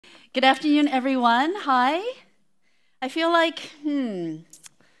Good afternoon, everyone. Hi. I feel like,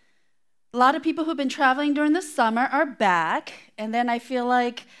 a lot of people who've been traveling during the summer are back, and then I feel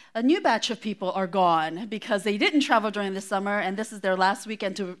like a new batch of people are gone because they didn't travel during the summer, and this is their last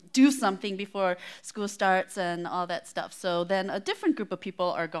weekend to do something before school starts and all that stuff. So then a different group of people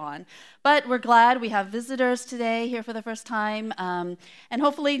are gone. But we're glad we have visitors today here for the first time, and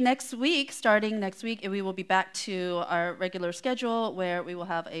hopefully starting next week, we will be back to our regular schedule where we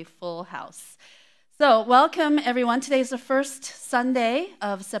will have a full house. So, welcome everyone. Today is the first Sunday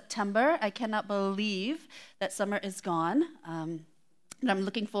of September. I cannot believe that summer is gone. And I'm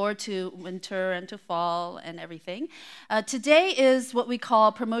looking forward to winter and to fall and everything. Today is what we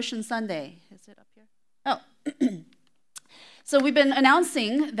call Promotion Sunday. Is it up here? Oh. So we've been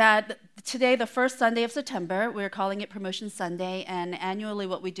announcing that today, the first Sunday of September, we're calling it Promotion Sunday, and annually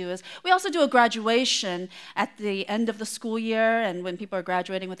what we do is we also do a graduation at the end of the school year and when people are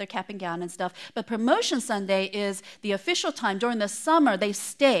graduating with their cap and gown and stuff. But Promotion Sunday is the official time. During the summer, they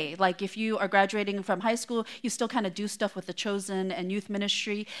stay. Like if you are graduating from high school, you still kind of do stuff with the Chosen and youth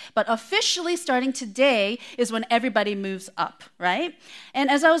ministry. But officially starting today is when everybody moves up, right? And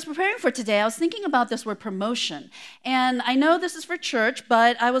as I was preparing for today, I was thinking about this word promotion. And I know this is for church,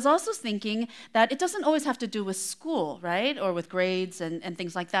 but I was also thinking that it doesn't always have to do with school, right? Or with grades and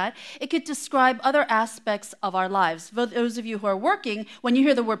things like that. It could describe other aspects of our lives. For those of you who are working, when you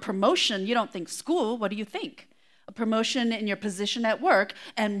hear the word promotion, you don't think school. What do you think? A promotion in your position at work,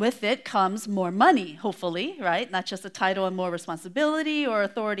 and with it comes more money, hopefully, right? Not just a title and more responsibility or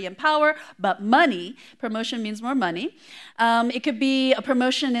authority and power, but money. Promotion means more money. It could be a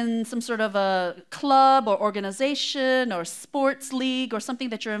promotion in some sort of a club or organization or sports league or something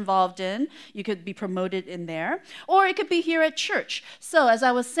that you're involved in. You could be promoted in there. Or it could be here at church. So as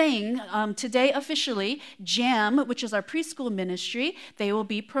I was saying, today officially, JAM, which is our preschool ministry, they will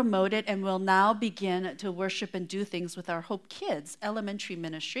be promoted and will now begin to worship and do things with our Hope Kids elementary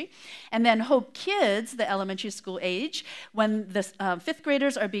ministry. And then Hope Kids, the elementary school age, when the fifth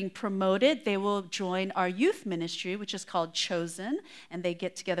graders are being promoted, they will join our youth ministry, which is called Chosen, and they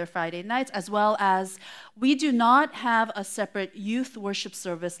get together Friday nights, as well as we do not have a separate youth worship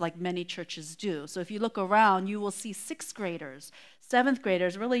service like many churches do. So if you look around, you will see sixth graders, seventh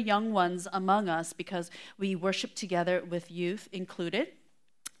graders, really young ones among us because we worship together with youth included.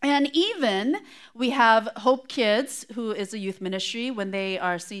 And even we have Hope Kids, who is a youth ministry. When they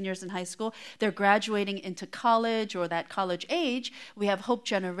are seniors in high school, they're graduating into college or that college age. We have Hope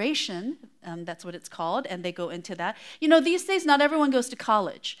Generation, that's what it's called, and they go into that. You know, these days, not everyone goes to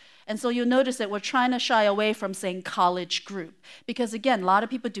college. And so you'll notice that we're trying to shy away from saying college group. Because again, a lot of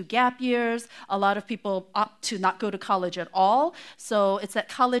people do gap years. A lot of people opt to not go to college at all. So it's that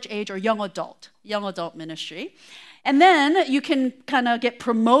college age or young adult ministry. And then you can kind of get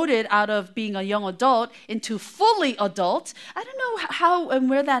promoted out of being a young adult into fully adult. I don't know how and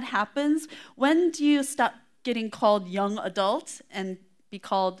where that happens. When do you stop getting called young adult and be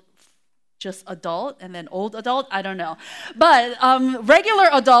called just adult and then old adult? I don't know. But regular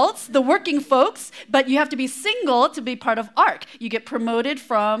adults, the working folks, but you have to be single to be part of ARC. You get promoted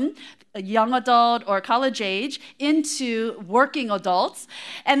from a young adult or college age into working adults.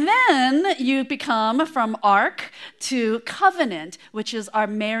 And then you become from ARC to Covenant, which is our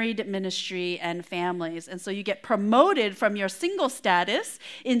married ministry and families. And so you get promoted from your single status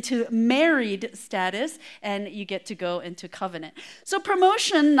into married status, and you get to go into Covenant. So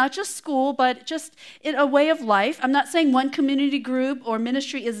promotion, not just school, but just in a way of life. I'm not saying one community group or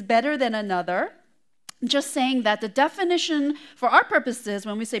ministry is better than another. Just saying that the definition for our purposes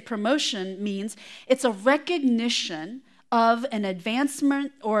when we say promotion means it's a recognition of an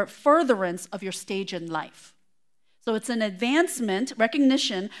advancement or furtherance of your stage in life. So it's an advancement,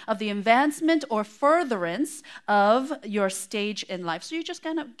 recognition of the advancement or furtherance of your stage in life. So you're just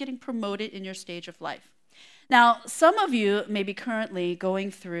kind of getting promoted in your stage of life. Now, some of you may be currently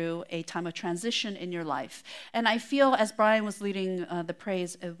going through a time of transition in your life. And I feel as Brian was leading the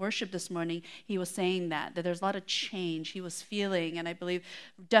praise of worship this morning, he was saying that there's a lot of change he was feeling, and I believe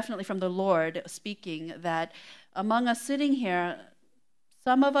definitely from the Lord speaking, that among us sitting here,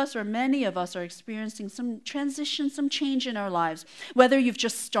 some of us or many of us are experiencing some transition, some change in our lives. Whether you've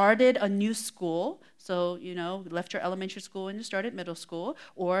just started a new school, so, left your elementary school and you started middle school,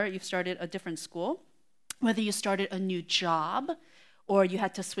 or you've started a different school. Whether you started a new job, or you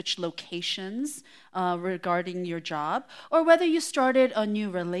had to switch locations regarding your job, or whether you started a new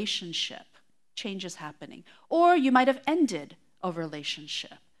relationship, changes happening, or you might have ended a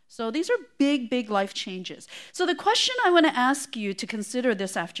relationship. So these are big, big life changes. So the question I want to ask you to consider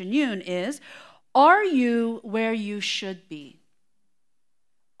this afternoon is, are you where you should be?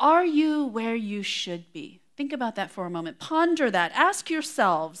 Are you where you should be? Think about that for a moment. Ponder that. Ask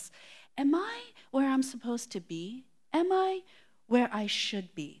yourselves, am I where I'm supposed to be? Am I where I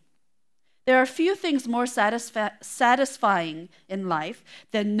should be? There are few things more satisfying in life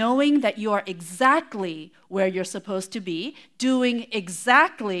than knowing that you are exactly where you're supposed to be, doing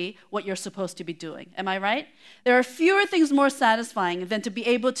exactly what you're supposed to be doing. Am I right? There are fewer things more satisfying than to be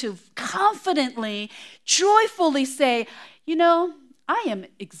able to confidently, joyfully say, I am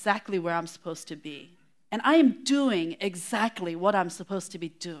exactly where I'm supposed to be. And I am doing exactly what I'm supposed to be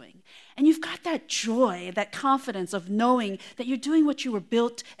doing. And you've got that joy, that confidence of knowing that you're doing what you were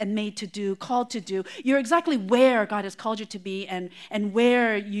built and made to do, called to do. You're exactly where God has called you to be and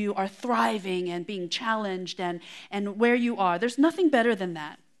where you are thriving and being challenged and where you are. There's nothing better than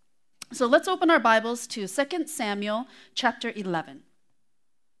that. So let's open our Bibles to 2 Samuel chapter 11.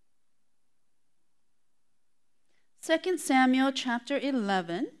 2 Samuel chapter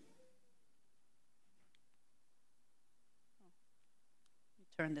 11.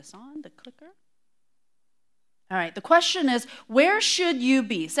 Turn this on, the clicker. All right, the question is, where should you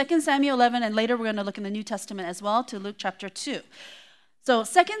be? 2 Samuel 11, and later we're going to look in the New Testament as well to Luke chapter 2. So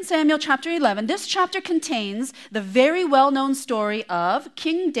 2 Samuel chapter 11, this chapter contains the very well-known story of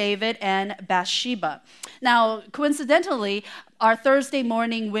King David and Bathsheba. Now, coincidentally, our Thursday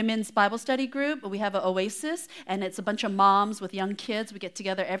morning women's Bible study group, we have an Oasis, and it's a bunch of moms with young kids. We get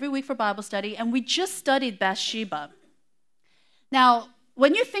together every week for Bible study, and we just studied Bathsheba. Now,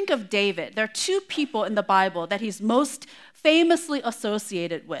 when you think of David, there are two people in the Bible that he's most famously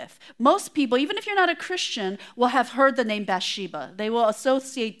associated with. Most people, even if you're not a Christian, will have heard the name Bathsheba. They will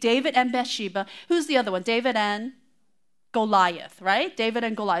associate David and Bathsheba. Who's the other one? David and Goliath, right? David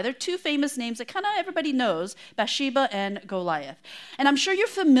and Goliath. They're two famous names that kind of everybody knows, Bathsheba and Goliath. And I'm sure you're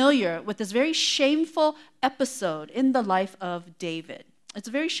familiar with this very shameful episode in the life of David. It's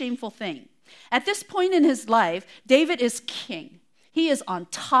a very shameful thing. At this point in his life, David is king. He is on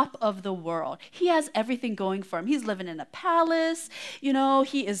top of the world. He has everything going for him. He's living in a palace.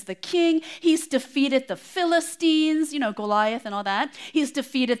 He is the king. He's defeated the Philistines, Goliath and all that. He's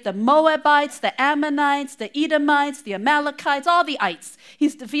defeated the Moabites, the Ammonites, the Edomites, the Amalekites, all the ites.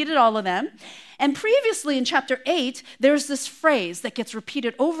 He's defeated all of them. And previously in chapter 8, there's this phrase that gets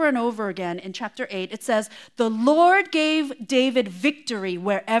repeated over and over again in chapter 8. It says, the Lord gave David victory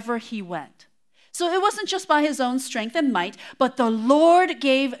wherever he went. So it wasn't just by his own strength and might, but the Lord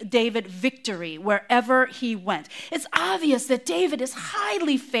gave David victory wherever he went. It's obvious that David is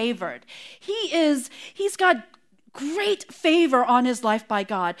highly favored. He's got great favor on his life by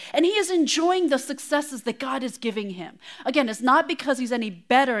God, and he is enjoying the successes that God is giving him. Again, it's not because he's any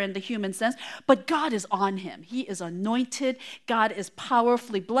better in the human sense, but God is on him. He is anointed. God is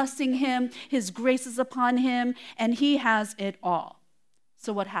powerfully blessing him. His grace is upon him, and he has it all.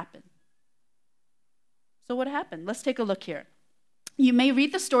 So what happened? Let's take a look here. You may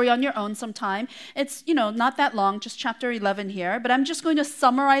read the story on your own sometime. It's, not that long, just chapter 11 here, but I'm just going to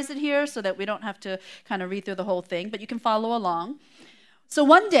summarize it here so that we don't have to kind of read through the whole thing, but you can follow along. So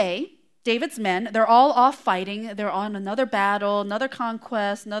one day, David's men, they're all off fighting. They're on another battle, another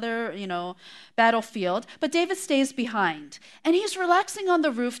conquest, another, battlefield. But David stays behind. And he's relaxing on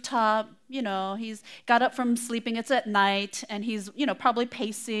the rooftop. He's got up from sleeping. It's at night. And he's, probably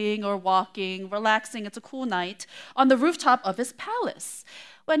pacing or walking, relaxing. It's a cool night on the rooftop of his palace.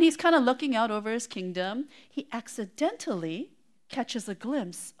 When he's kind of looking out over his kingdom, he accidentally catches a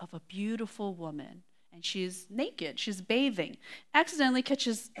glimpse of a beautiful woman. And she's naked, she's bathing. Accidentally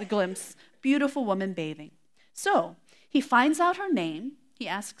catches a glimpse, beautiful woman bathing. So he finds out her name. He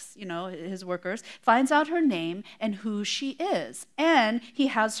asks, his workers, finds out her name and who she is. And he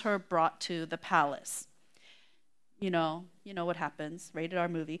has her brought to the palace. You know what happens, rated R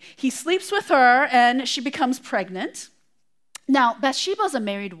movie. He sleeps with her and she becomes pregnant. Now, Bathsheba is a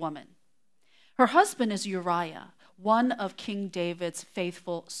married woman. Her husband is Uriah, one of King David's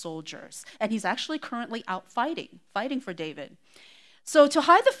faithful soldiers. And he's actually currently out fighting for David. So to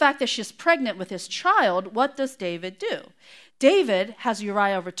hide the fact that she's pregnant with his child, what does David do? David has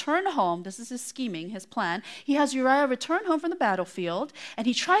Uriah return home. This is his scheming, his plan. He has Uriah return home from the battlefield, and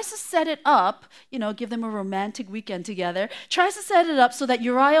he tries to set it up, give them a romantic weekend together, tries to set it up so that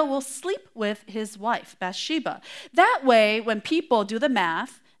Uriah will sleep with his wife, Bathsheba. That way, when people do the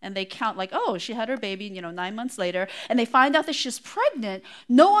math, and they count she had her baby, 9 months later, and they find out that she's pregnant,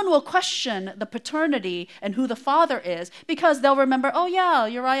 no one will question the paternity and who the father is because they'll remember,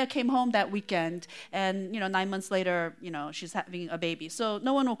 Uriah came home that weekend and, 9 months later, she's having a baby. So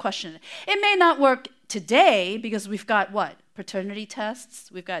no one will question it. It may not work today because we've got paternity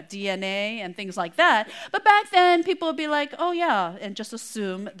tests, we've got DNA and things like that. But back then, people would be like, oh yeah, and just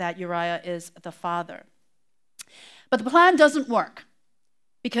assume that Uriah is the father. But the plan doesn't work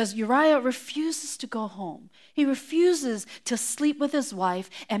because Uriah refuses to go home. He refuses to sleep with his wife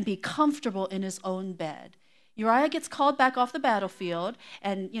and be comfortable in his own bed. Uriah gets called back off the battlefield,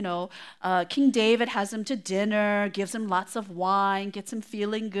 and, King David has him to dinner, gives him lots of wine, gets him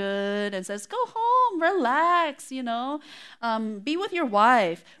feeling good, and says, go home, relax, be with your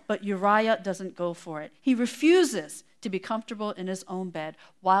wife. But Uriah doesn't go for it. He refuses to be comfortable in his own bed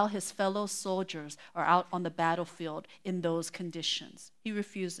while his fellow soldiers are out on the battlefield in those conditions. He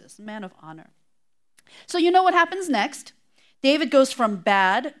refuses, man of honor. So you know what happens next? David goes from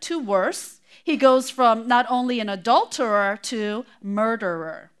bad to worse. He goes from not only an adulterer to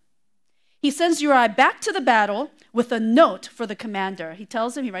murderer. He sends Uriah back to the battle with a note for the commander. He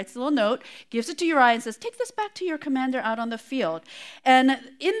tells him, he writes a little note, gives it to Uriah and says, take this back to your commander out on the field. And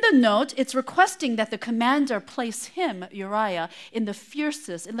in the note, it's requesting that the commander place him, Uriah, in the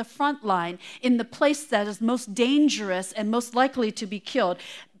fiercest, in the front line, in the place that is most dangerous and most likely to be killed,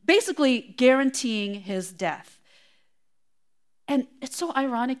 basically guaranteeing his death. And it's so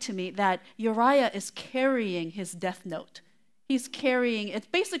ironic to me that Uriah is carrying his death note. It's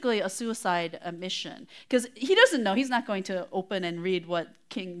basically a suicide mission because he doesn't know, he's not going to open and read what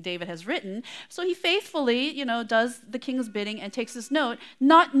King David has written. So he faithfully, does the king's bidding and takes this note,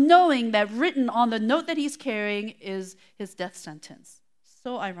 not knowing that written on the note that he's carrying is his death sentence.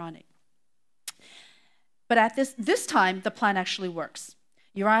 So ironic. But at this time, the plan actually works.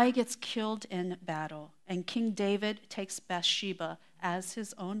 Uriah gets killed in battle, and King David takes Bathsheba as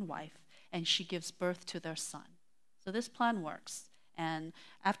his own wife, and she gives birth to their son. So this plan works. And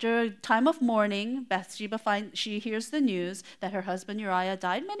after a time of mourning, Bathsheba she hears the news that her husband Uriah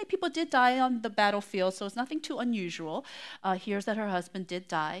died. Many people did die on the battlefield, so it's nothing too unusual. Hears that her husband did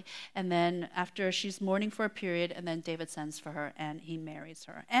die, and then after she's mourning for a period, and then David sends for her, and he marries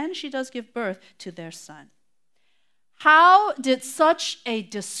her. And she does give birth to their son. How did such a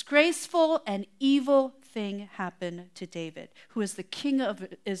disgraceful and evil thing happen to David, who is the king of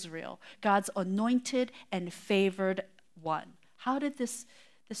Israel, God's anointed and favored one? How did this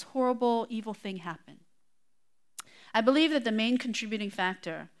horrible, evil thing happen? I believe that the main contributing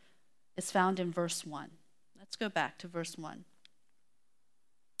factor is found in verse 1. Let's go back to verse 1.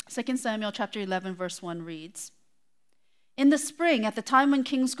 2 Samuel chapter 11, verse 1 reads, in the spring, at the time when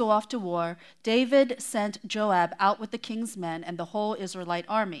kings go off to war, David sent Joab out with the king's men and the whole Israelite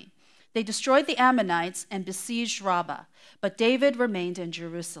army. They destroyed the Ammonites and besieged Rabbah, but David remained in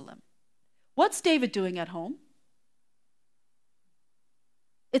Jerusalem. What's David doing at home?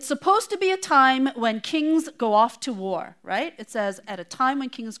 It's supposed to be a time when kings go off to war, right? It says, at a time when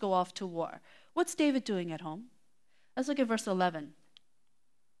kings go off to war. What's David doing at home? Let's look at verse 11.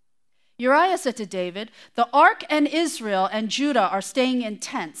 Uriah said to David, the ark and Israel and Judah are staying in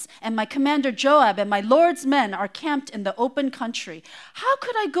tents, and my commander Joab and my Lord's men are camped in the open country. How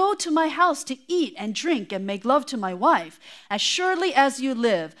could I go to my house to eat and drink and make love to my wife? As surely as you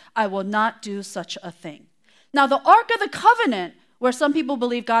live, I will not do such a thing. Now the ark of the covenant, where some people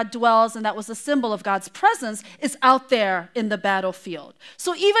believe God dwells and that was a symbol of God's presence, is out there in the battlefield.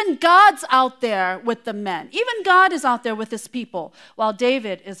 So even God's out there with the men. Even God is out there with his people, while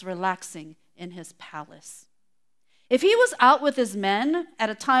David is relaxing in his palace. If he was out with his men at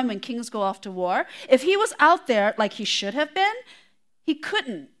a time when kings go off to war, if he was out there like he should have been, he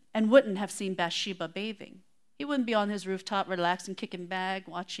couldn't and wouldn't have seen Bathsheba bathing. He wouldn't be on his rooftop relaxing, kicking back,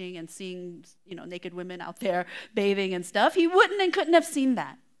 watching and seeing, naked women out there bathing and stuff. He wouldn't and couldn't have seen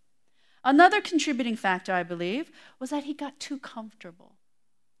that. Another contributing factor, I believe, was that he got too comfortable.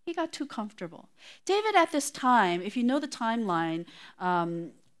 He got too comfortable. David at this time, if you know the timeline,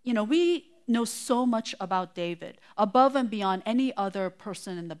 we know so much about David, above and beyond any other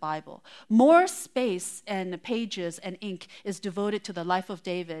person in the Bible. More space and pages and ink is devoted to the life of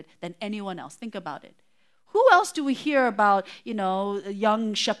David than anyone else. Think about it. Who else do we hear about, a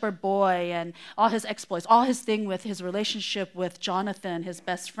young shepherd boy and all his exploits, all his thing with his relationship with Jonathan, his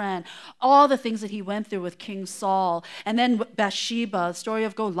best friend, all the things that he went through with King Saul, and then Bathsheba, the story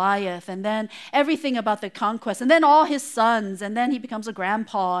of Goliath, and then everything about the conquest, and then all his sons, and then he becomes a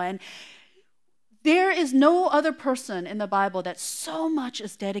grandpa. And there is no other person in the Bible that so much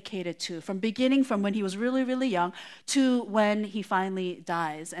is dedicated to, from when he was really, really young to when he finally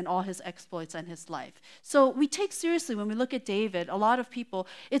dies and all his exploits and his life. So we take seriously when we look at David, a lot of people,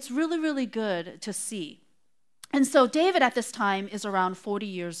 it's really, really good to see. And so David at this time is around 40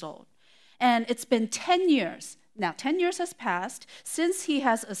 years old. And it's been 10 years Now, 10 years has passed since he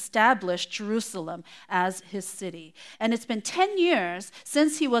has established Jerusalem as his city. And it's been 10 years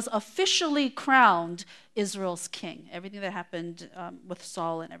since he was officially crowned Israel's king. Everything that happened with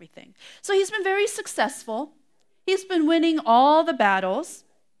Saul and everything. So he's been very successful. He's been winning all the battles.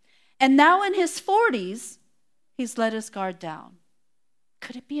 And now in his 40s, he's let his guard down.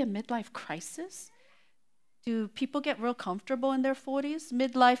 Could it be a midlife crisis? Do people get real comfortable in their 40s?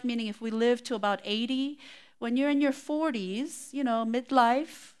 Midlife meaning if we live to about 80, when you're in your 40s,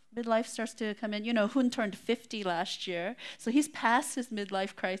 midlife starts to come in. Hun turned 50 last year, so he's past his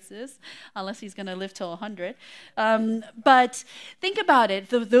midlife crisis, unless he's going to live till 100. But think about it.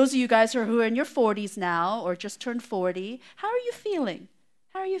 Those of you guys who are in your 40s now or just turned 40, how are you feeling?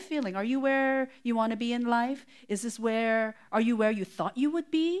 How are you feeling? Are you where you want to be in life? Are you where you thought you would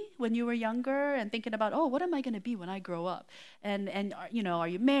be when you were younger and thinking about, what am I going to be when I grow up? And are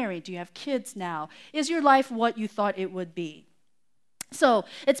you married? Do you have kids now? Is your life what you thought it would be? So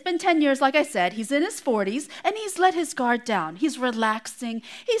it's been 10 years, like I said. He's in his 40s, and he's let his guard down. He's relaxing.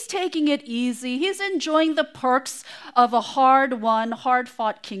 He's taking it easy. He's enjoying the perks of a hard-won,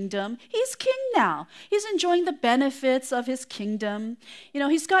 hard-fought kingdom. He's king now. He's enjoying the benefits of his kingdom.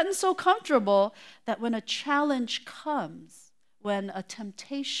 He's gotten so comfortable that when a challenge comes, when a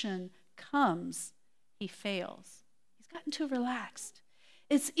temptation comes, he fails. He's gotten too relaxed.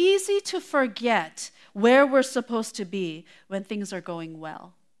 It's easy to forget where we're supposed to be when things are going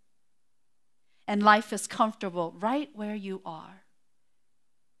well. And life is comfortable right where you are.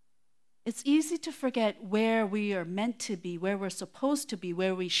 It's easy to forget where we are meant to be, where we're supposed to be,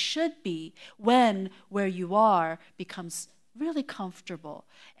 where we should be, when where you are becomes really comfortable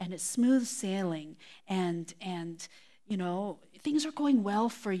and it's smooth sailing and things are going well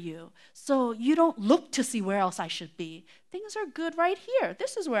for you. So you don't look to see where else I should be. Things are good right here.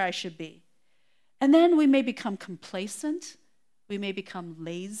 This is where I should be. And then we may become complacent. We may become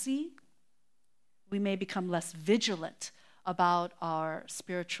lazy. We may become less vigilant about our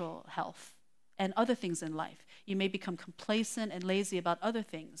spiritual health and other things in life. You may become complacent and lazy about other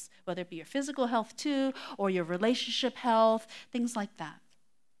things, whether it be your physical health too, or your relationship health, things like that.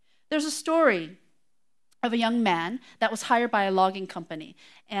 There's a story of a young man that was hired by a logging company.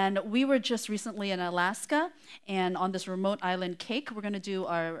 And we were just recently in Alaska, and on this remote island, Cake, we're going to do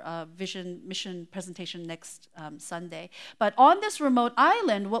our vision mission presentation next Sunday. But on this remote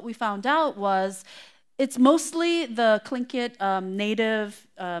island, what we found out was it's mostly the Tlingit Native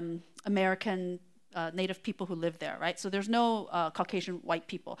American Native people who live there, right? So there's no Caucasian white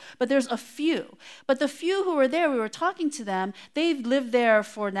people, but there's a few. But the few who were there, we were talking to them, they've lived there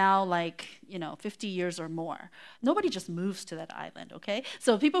for now 50 years or more. Nobody just moves to that island, okay?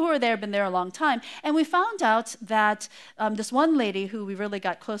 So people who are there have been there a long time. And we found out that this one lady who we really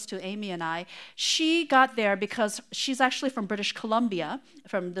got close to, Amy and I, she got there because she's actually from British Columbia,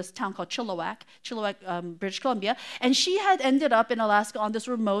 from this town called Chilliwack, British Columbia. And she had ended up in Alaska on this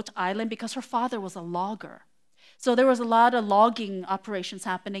remote island because her father was a logger. So there was a lot of logging operations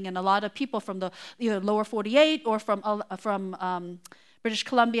happening, and a lot of people from the lower 48 or from British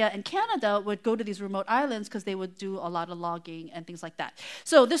Columbia and Canada would go to these remote islands because they would do a lot of logging and things like that.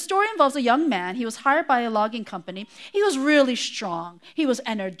 So this story involves a young man. He was hired by a logging company. He was really strong. He was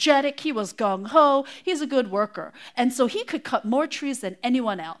energetic. He was gung-ho. He's a good worker. And so he could cut more trees than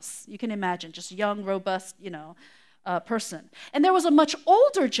anyone else. You can imagine, just young, robust, person. And there was a much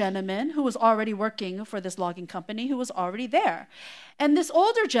older gentleman who was already working for this logging company who was already there. And this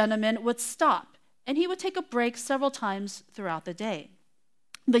older gentleman would stop, and he would take a break several times throughout the day.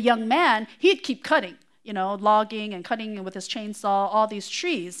 The young man, he'd keep cutting, logging and cutting with his chainsaw, all these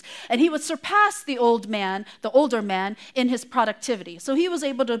trees. And he would surpass the older man, in his productivity. So he was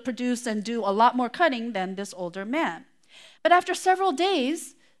able to produce and do a lot more cutting than this older man. But after several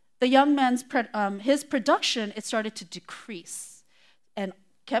days, the young man's his production, it started to decrease and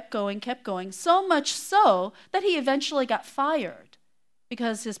kept going, so much so that he eventually got fired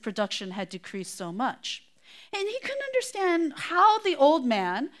because his production had decreased so much. And he couldn't understand how the old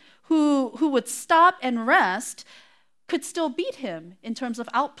man who would stop and rest could still beat him in terms of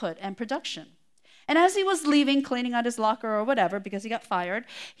output and production. And as he was leaving, cleaning out his locker or whatever, because he got fired,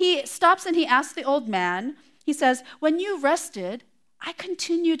 he stops and he asks the old man, he says, "When you rested, I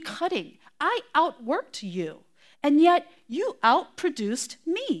continued cutting. I outworked you, and yet you outproduced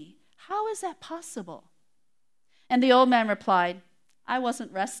me. How is that possible?" And the old man replied, "I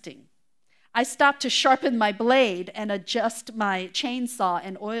wasn't resting. I stopped to sharpen my blade and adjust my chainsaw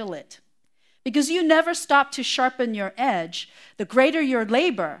and oil it. Because you never stopped to sharpen your edge, the greater your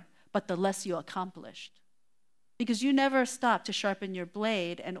labor, but the less you accomplished. Because you never stopped to sharpen your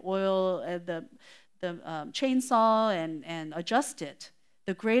blade and oil chainsaw and adjust it,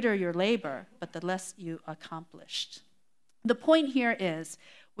 the greater your labor, but the less you accomplished. The point here is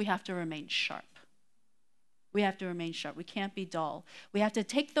we have to remain sharp. We have to remain sharp. We can't be dull. We have to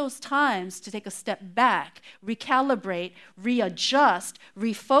take those times to take a step back, recalibrate, readjust,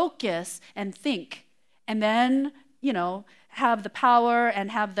 refocus, and think. And then, have the power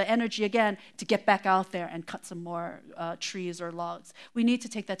and have the energy again to get back out there and cut some more trees or logs. We need to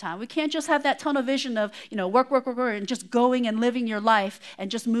take that time. We can't just have that tunnel vision of, work, and just going and living your life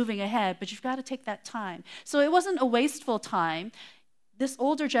and just moving ahead, but you've got to take that time. So it wasn't a wasteful time. This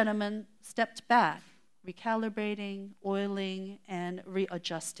older gentleman stepped back, recalibrating, oiling, and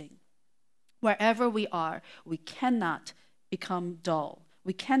readjusting. Wherever we are, we cannot become dull.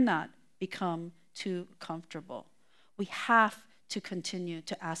 We cannot become too comfortable. We have to continue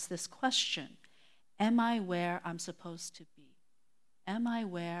to ask this question: am I where I'm supposed to be? Am I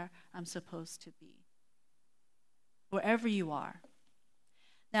where I'm supposed to be? Wherever you are.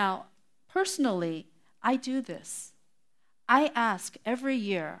 Now, personally, I do this. I ask every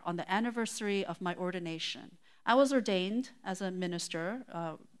year on the anniversary of my ordination. I was ordained as a minister,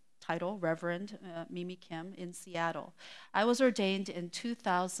 title Reverend Mimi Kim in Seattle. I was ordained in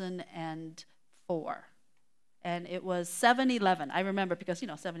 2004. And it was 7/11. I remember because,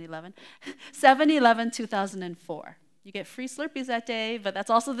 7/11. 7/11, 2004. You get free Slurpees that day, but that's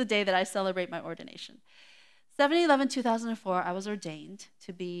also the day that I celebrate my ordination. 7/11, 2004, I was ordained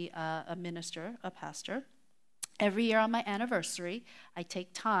to be a minister, a pastor. Every year on my anniversary, I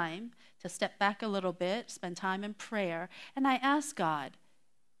take time to step back a little bit, spend time in prayer, and I ask God,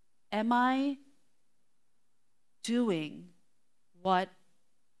 am I doing what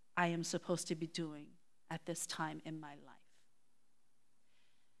I am supposed to be doing at this time in my life?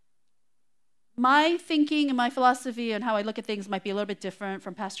 My thinking and my philosophy and how I look at things might be a little bit different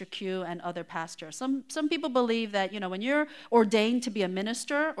from Pastor Q and other pastors. Some people believe that, when you're ordained to be a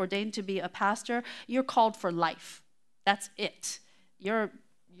minister, ordained to be a pastor, you're called for life. That's it. You're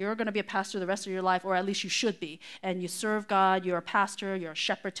going to be a pastor the rest of your life, or at least you should be. And you serve God, you're a pastor, you're a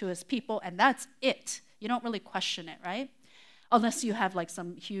shepherd to his people, and that's it. You don't really question it, right? Unless you have like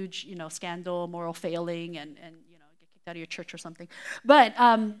some huge, scandal, moral failing, and get kicked out of your church or something. But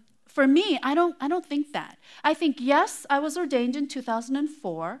for me, I don't think that. I think, yes, I was ordained in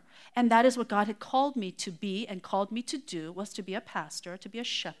 2004, and that is what God had called me to be and called me to do, was to be a pastor, to be a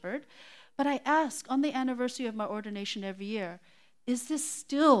shepherd. But I ask on the anniversary of my ordination every year, is this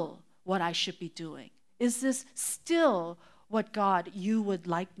still what I should be doing? Is this still what, God, you would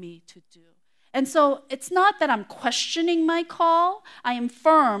like me to do? And so it's not that I'm questioning my call. I am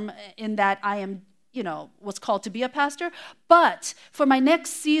firm in that I am, was called to be a pastor. But for my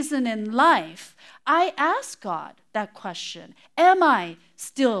next season in life, I ask God that question: am I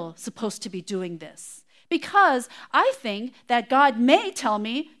still supposed to be doing this? Because I think that God may tell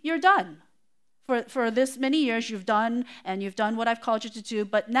me, you're done. For this many years, you've done what I've called you to do,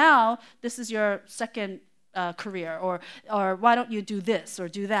 but now this is your second career, or why don't you do this or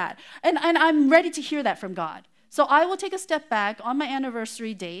do that? And I'm ready to hear that from God. So I will take a step back on my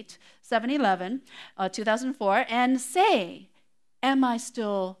anniversary date, 7/11, 2004, and say,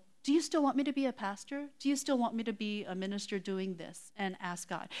 do you still want me to be a pastor? Do you still want me to be a minister doing this? And ask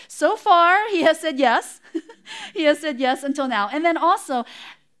God. So far, he has said yes. He has said yes until now. And then also,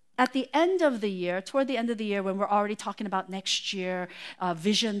 at the end of the year, toward the end of the year, when we're already talking about next year,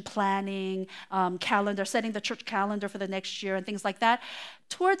 vision planning, calendar, setting the church calendar for the next year and things like that,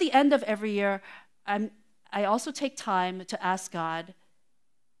 toward the end of every year, I also take time to ask God,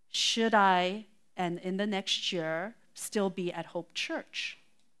 should I, and in the next year, still be at Hope Church?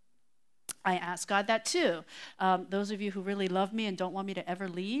 I ask God that too. Those of you who really love me and don't want me to ever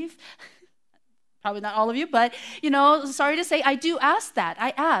leave, probably not all of you, but, sorry to say, I do ask that.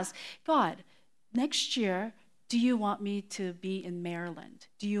 I ask, God, next year, do you want me to be in Maryland?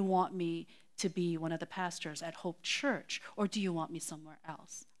 Do you want me to be one of the pastors at Hope Church? Or do you want me somewhere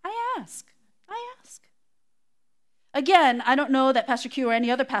else? I ask. Again, I don't know that Pastor Q or any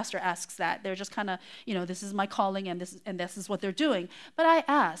other pastor asks that. They're just kind of, this is my calling and this is what they're doing. But I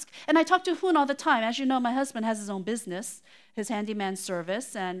ask. And I talk to Hoon all the time. As you know, my husband has his own business, his handyman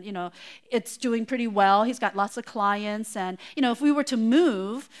service, and, it's doing pretty well. He's got lots of clients. And, if we were to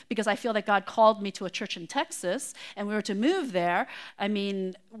move, because I feel that God called me to a church in Texas, and we were to move there,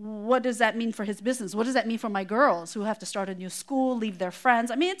 what does that mean for his business? What does that mean for my girls who have to start a new school, leave their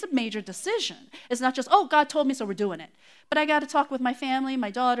friends? It's a major decision. It's not just, oh, God told me, so we're doing it. But I got to talk with my family,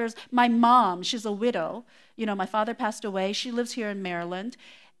 my daughters, my mom. She's a widow. My father passed away. She lives here in Maryland.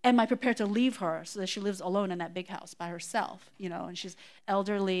 Am I prepared to leave her so that she lives alone in that big house by herself, and she's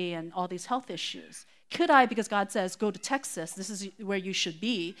elderly and all these health issues? Could I, because God says, go to Texas, this is where you should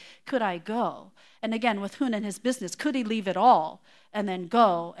be, could I go? And again, with Hun and his business, could he leave it all and then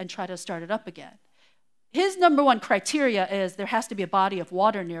go and try to start it up again? His number one criteria is there has to be a body of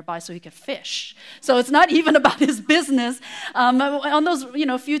water nearby so he could fish. So it's not even about his business. On those,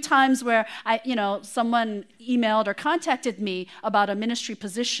 few times where someone emailed or contacted me about a ministry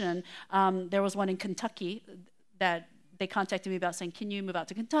position, there was one in Kentucky that they contacted me about saying, can you move out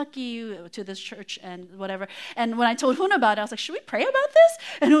to Kentucky, to this church and whatever. And when I told Hun about it, I was like, should we pray about this?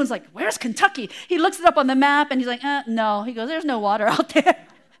 And Hun's like, where's Kentucky? He looks it up on the map and he's like, no. He goes, there's no water out there.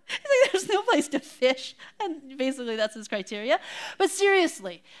 He's like, there's no place to fish. And basically that's his criteria. But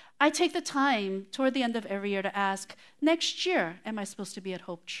seriously, I take the time toward the end of every year to ask, next year, am I supposed to be at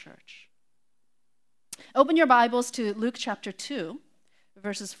Hope Church? Open your Bibles to Luke chapter 2,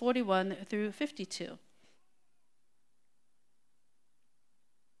 verses 41 through 52.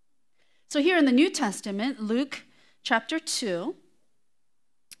 So here in the New Testament, Luke chapter 2,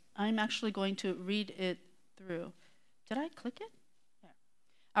 I'm actually going to read it through. Did I click it?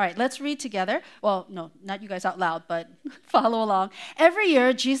 All right, let's read together. Well, no, not you guys out loud, but follow along. Every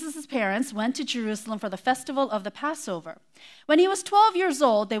year, Jesus' parents went to Jerusalem for the festival of the Passover. When he was 12 years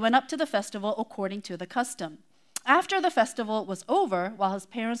old, they went up to the festival according to the custom. After the festival was over, while his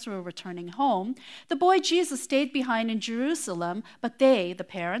parents were returning home, the boy Jesus stayed behind in Jerusalem, but they, the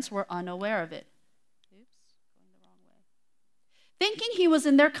parents, were unaware of it. Going the wrong way. Thinking he was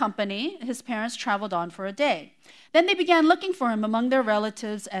in their company, his parents traveled on for a day. Then they began looking for him among their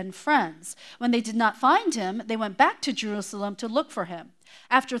relatives and friends. When they did not find him, they went back to Jerusalem to look for him.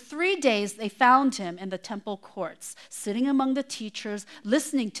 After 3 days, they found him in the temple courts, sitting among the teachers,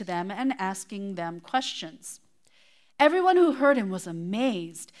 listening to them and asking them questions. Everyone who heard him was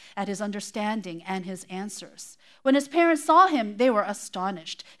amazed at his understanding and his answers. When his parents saw him, they were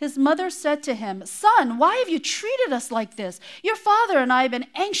astonished. His mother said to him, "Son, why have you treated us like this? Your father and I have been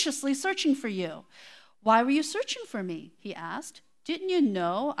anxiously searching for you." "Why were you searching for me?" he asked. "Didn't you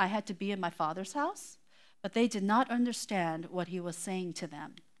know I had to be in my father's house?" But they did not understand what he was saying to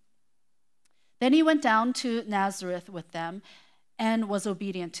them. Then he went down to Nazareth with them and was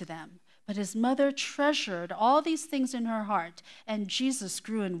obedient to them. But his mother treasured all these things in her heart, and Jesus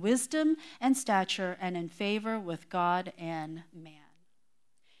grew in wisdom and stature and in favor with God and man.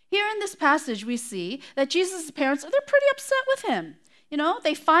 Here in this passage, we see that Jesus' parents, they're pretty upset with him.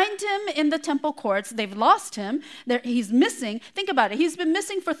 They find him in the temple courts. They've lost him. He's missing. Think about it. He's been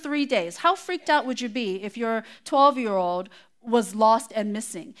missing for 3 days. How freaked out would you be if your 12-year-old was lost and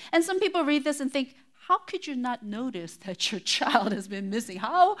missing? And some people read this and think, how could you not notice that your child has been missing?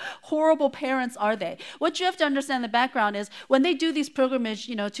 How horrible parents are they? What you have to understand in the background is when they do these pilgrimage,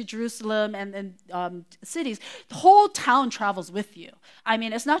 to Jerusalem and cities, the whole town travels with you. I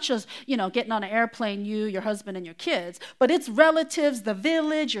mean, it's not just, getting on an airplane, you, your husband, and your kids, but it's relatives, the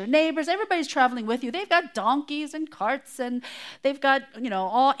village, your neighbors, everybody's traveling with you. They've got donkeys and carts, and they've got,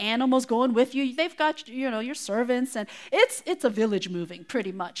 all animals going with you. They've got, your servants, and it's a village moving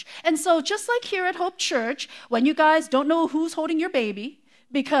pretty much. And so just like here at Hope Church, when you guys don't know who's holding your baby,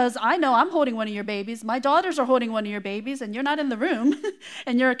 because I know I'm holding one of your babies, my daughters are holding one of your babies, and you're not in the room,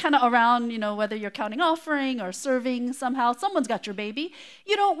 and you're kind of around, whether you're counting offering or serving somehow, someone's got your baby,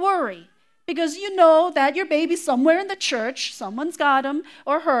 you don't worry, because you know that your baby's somewhere in the church, someone's got him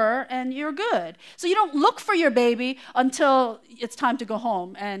or her, and you're good. So you don't look for your baby until it's time to go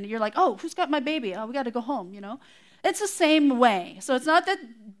home, and you're like, oh, who's got my baby? Oh, we got to go home, It's the same way. So it's not that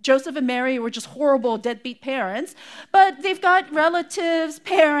Joseph and Mary were just horrible deadbeat parents, but they've got relatives,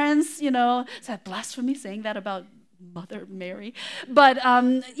 parents, Is that blasphemy saying that about Mother Mary? But,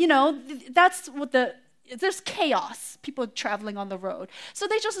 that's what there's chaos, people traveling on the road. So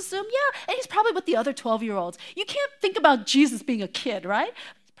they just assume, and he's probably with the other 12-year-olds. You can't think about Jesus being a kid, right?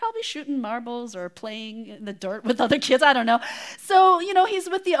 Probably shooting marbles or playing in the dirt with other kids. I don't know. So, he's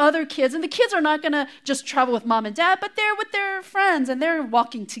with the other kids, and the kids are not going to just travel with mom and dad, but they're with their friends, and they're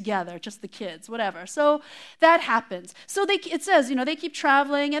walking together, just the kids, whatever. So that happens. So it says, they keep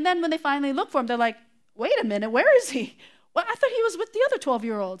traveling, and then when they finally look for him, they're like, wait a minute, where is he? Well, I thought he was with the other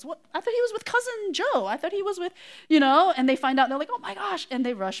 12-year-olds. I thought he was with Cousin Joe. I thought he was with, and they find out, they're like, oh my gosh, and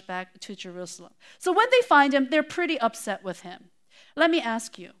they rush back to Jerusalem. So when they find him, they're pretty upset with him. Let me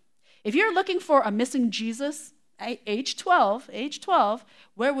ask you, if you're looking for a missing Jesus, age 12,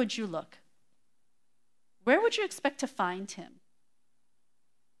 where would you look? Where would you expect to find him?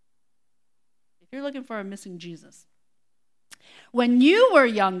 If you're looking for a missing Jesus. When you were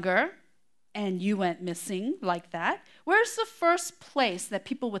younger, and you went missing like that, where's the first place that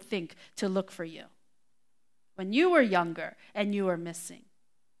people would think to look for you? When you were younger and you were missing.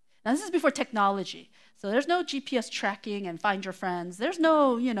 Now, this is before technology. So there's no GPS tracking and find your friends. There's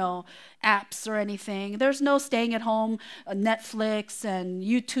no, apps or anything. There's no staying at home, Netflix and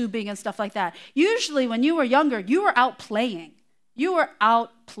YouTubing and stuff like that. Usually when you were younger, you were out playing. You were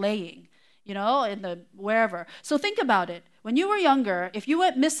out playing, in the wherever. So think about it. When you were younger, if you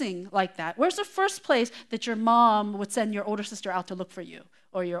went missing like that, where's the first place that your mom would send your older sister out to look for you?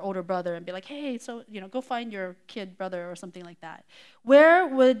 Or your older brother and be like, hey, so, go find your kid brother or something like that. Where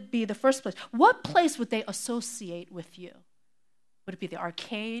would be the first place? What place would they associate with you? Would it be the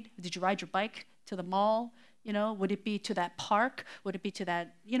arcade? Did you ride your bike to the mall? Would it be to that park? Would it be to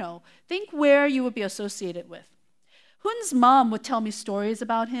that, think where you would be associated with. Hun's mom would tell me stories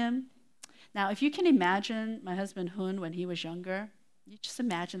about him. Now, if you can imagine my husband Hun when he was younger, you just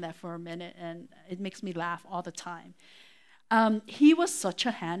imagine that for a minute, and it makes me laugh all the time. He was such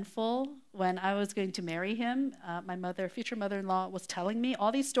a handful when I was going to marry him. My future mother-in-law, was telling me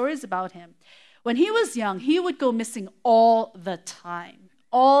all these stories about him. When he was young, he would go missing all the time.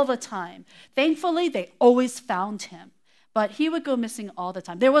 Thankfully, they always found him. But he would go missing all the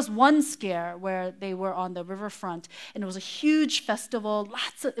time. There was one scare where they were on the riverfront, and it was a huge festival.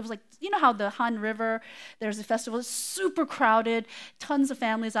 It was like, how the Han River, there's a festival, it's super crowded, tons of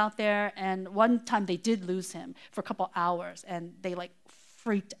families out there. And one time they did lose him for a couple hours, and they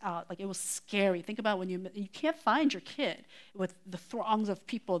freaked out. It was scary. Think about when you can't find your kid with the throngs of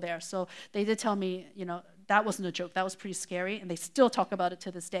people there. So they did tell me, that wasn't a joke. That was pretty scary, and they still talk about it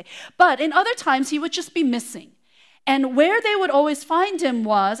to this day. But in other times, he would just be missing. And where they would always find him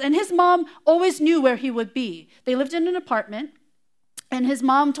and his mom always knew where he would be. They lived in an apartment, and his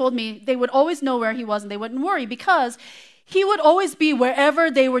mom told me they would always know where he was, and they wouldn't worry because he would always be wherever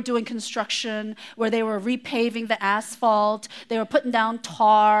they were doing construction, where they were repaving the asphalt, they were putting down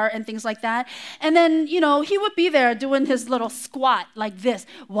tar and things like that. And then, he would be there doing his little squat like this,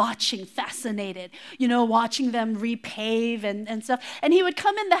 watching, fascinated, watching them repave and stuff. And he would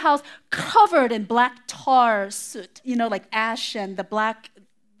come in the house covered in black tar soot, like ash and the black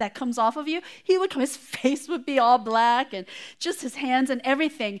that comes off of you. His face would be all black and just his hands and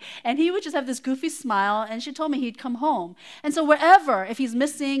everything. And he would just have this goofy smile, and she told me he'd come home. And so wherever, if he's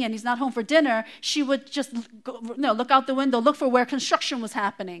missing and he's not home for dinner, she would just look out the window, look for where construction was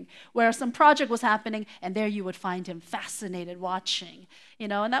happening, where some project was happening, and there you would find him fascinated watching.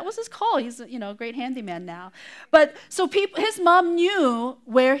 And that was his call. He's a great handyman now. But so his mom knew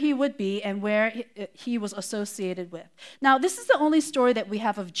where he would be and where he was associated with. Now, this is the only story that we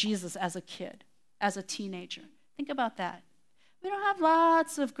have of Jesus as a kid, as a teenager. Think about that. We don't have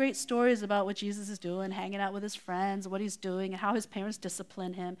lots of great stories about what Jesus is doing, hanging out with his friends, what he's doing, and how his parents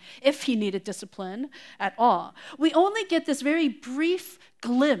discipline him, if he needed discipline at all. We only get this very brief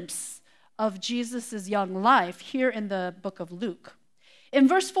glimpse of Jesus' young life here in the book of Luke. In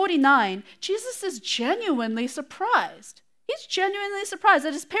verse 49, Jesus is genuinely surprised. He's genuinely surprised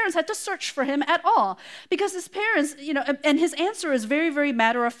that his parents had to search for him at all, because his parents, and his answer is very, very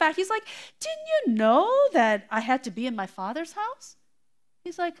matter of fact. He's like, didn't you know that I had to be in my father's house?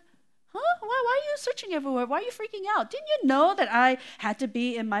 He's like, huh? Why are you searching everywhere? Why are you freaking out? Didn't you know that I had to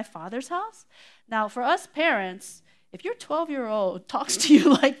be in my father's house? Now, for us parents, if your 12-year-old talks to you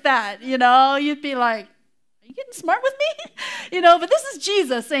like that, you'd be like, are you getting smart with me? But this is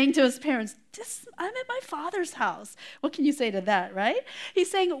Jesus saying to his parents, I'm at my father's house. What can you say to that, right? He's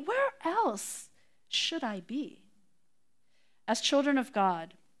saying, where else should I be? As children of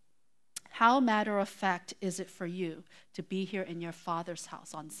God, how matter of fact is it for you to be here in your father's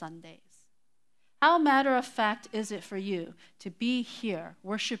house on Sundays? How matter of fact is it for you to be here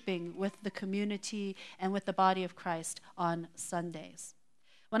worshiping with the community and with the body of Christ on Sundays?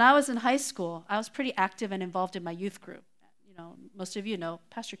 When I was in high school, I was pretty active and involved in my youth group. Most of you know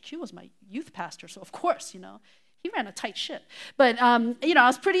Pastor Q was my youth pastor, so of course, he ran a tight ship. But, I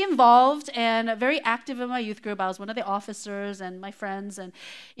was pretty involved and very active in my youth group. I was one of the officers and my friends. And,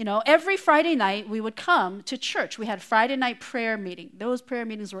 every Friday night we would come to church. We had Friday night prayer meeting. Those prayer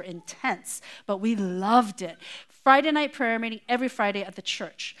meetings were intense, but we loved it. Friday night prayer meeting every Friday at the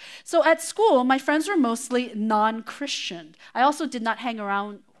church. So at school, my friends were mostly non-Christian. I also did not hang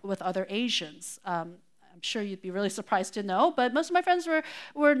around with other Asians. I'm sure you'd be really surprised to know, but most of my friends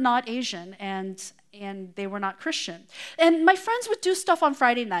were not Asian and they were not Christian. And my friends would do stuff on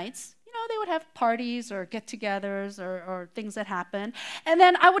Friday nights. They would have parties or get-togethers or things that happen. And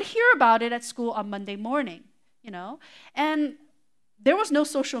then I would hear about it at school on Monday morning, And there was no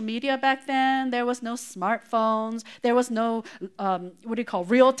social media back then. There was no smartphones. There was no,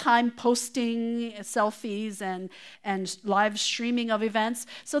 real-time posting, selfies, and live streaming of events.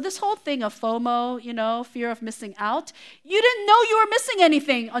 So this whole thing of FOMO, fear of missing out, you didn't know you were missing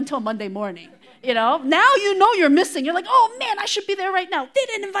anything until Monday morning. Now you know you're missing. You're like, oh man, I should be there right now. They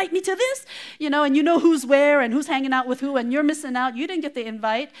didn't invite me to this, and you know who's where and who's hanging out with who, and you're missing out. You didn't get the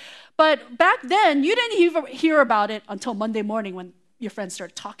invite. But back then, you didn't even hear about it until Monday morning when your friends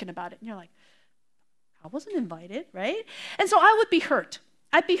started talking about it. And you're like, I wasn't invited, right? And so I would be hurt.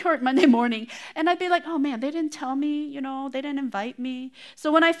 I'd be hurt Monday morning. And I'd be like, oh man, they didn't tell me, they didn't invite me.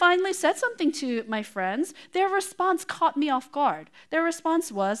 So when I finally said something to my friends, their response caught me off guard. Their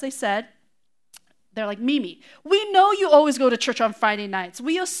response was, they're like, Mimi, we know you always go to church on Friday nights.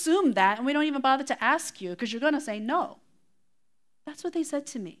 We assume that, and we don't even bother to ask you because you're going to say no. That's what they said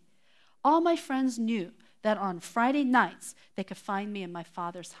to me. All my friends knew that on Friday nights, they could find me in my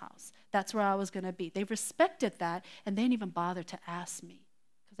father's house. That's where I was going to be. They respected that, and they didn't even bother to ask me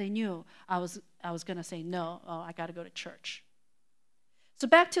because they knew I was going to say no. Oh, I got to go to church. So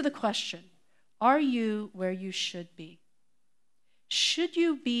back to the question, are you where you should be? Should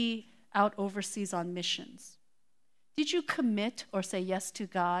you be out overseas on missions? Did you commit or say yes to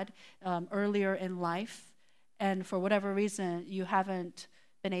God earlier in life, and for whatever reason you haven't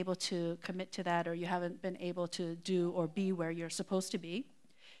been able to commit to that, or you haven't been able to do or be where you're supposed to be?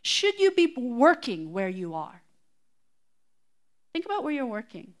 Should you be working where you are? Think about where you're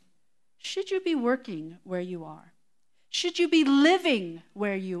working. Should you be working where you are? Should you be living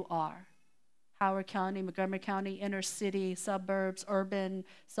where you are? Howard County, Montgomery County, inner city, suburbs, urban,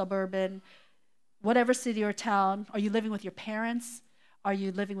 suburban, whatever city or town. Are you living with your parents? Are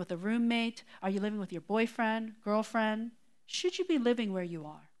you living with a roommate? Are you living with your boyfriend, girlfriend? Should you be living where you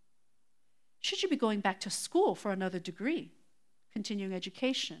are? Should you be going back to school for another degree, continuing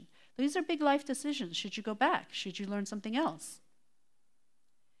education? These are big life decisions. Should you go back? Should you learn something else?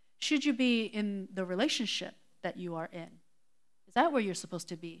 Should you be in the relationship that you are in? Is that where you're supposed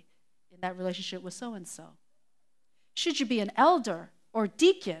to be, in that relationship with so-and-so? Should you be an elder or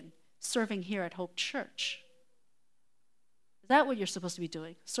deacon serving here at Hope Church? Is that what you're supposed to be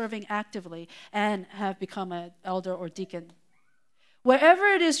doing? Serving actively and have become an elder or deacon? Wherever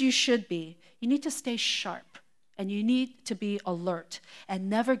it is you should be, you need to stay sharp and you need to be alert and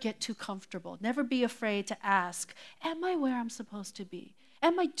never get too comfortable. Never be afraid to ask, am I where I'm supposed to be?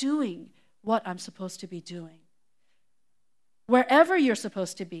 Am I doing what I'm supposed to be doing? Wherever you're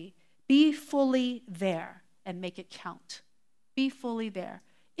supposed to be fully there and make it count. Be fully there.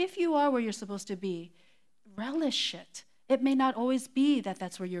 If you are where you're supposed to be, relish it. It may not always be that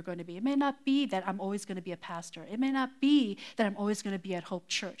that's where you're going to be. It may not be that I'm always going to be a pastor. It may not be that I'm always going to be at Hope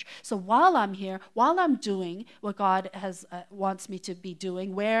Church. So while I'm here, while I'm doing what God wants me to be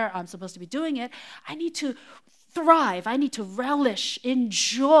doing, where I'm supposed to be doing it, I need to thrive. I need to relish,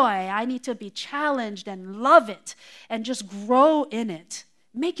 enjoy. I need to be challenged and love it and just grow in it.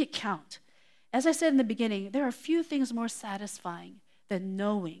 Make it count. As I said in the beginning, there are few things more satisfying than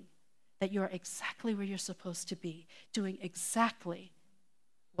knowing that you're exactly where you're supposed to be, doing exactly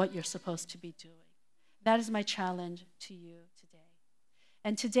what you're supposed to be doing. That is my challenge to you today.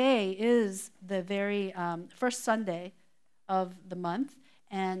 And today is the very first Sunday of the month.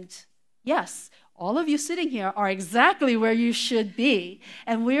 And yes, all of you sitting here are exactly where you should be.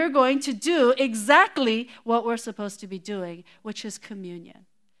 And we're going to do exactly what we're supposed to be doing, which is communion.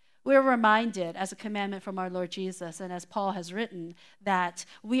 We're reminded as a commandment from our Lord Jesus, and as Paul has written, that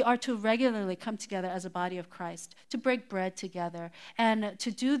we are to regularly come together as a body of Christ, to break bread together, and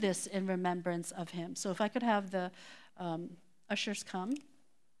to do this in remembrance of him. So if I could have the ushers come.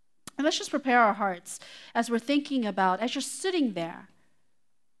 And let's just prepare our hearts as we're thinking about, as you're sitting there,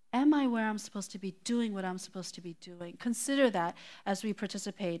 am I where I'm supposed to be, doing what I'm supposed to be doing? Consider that as we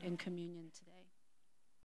participate in communion today.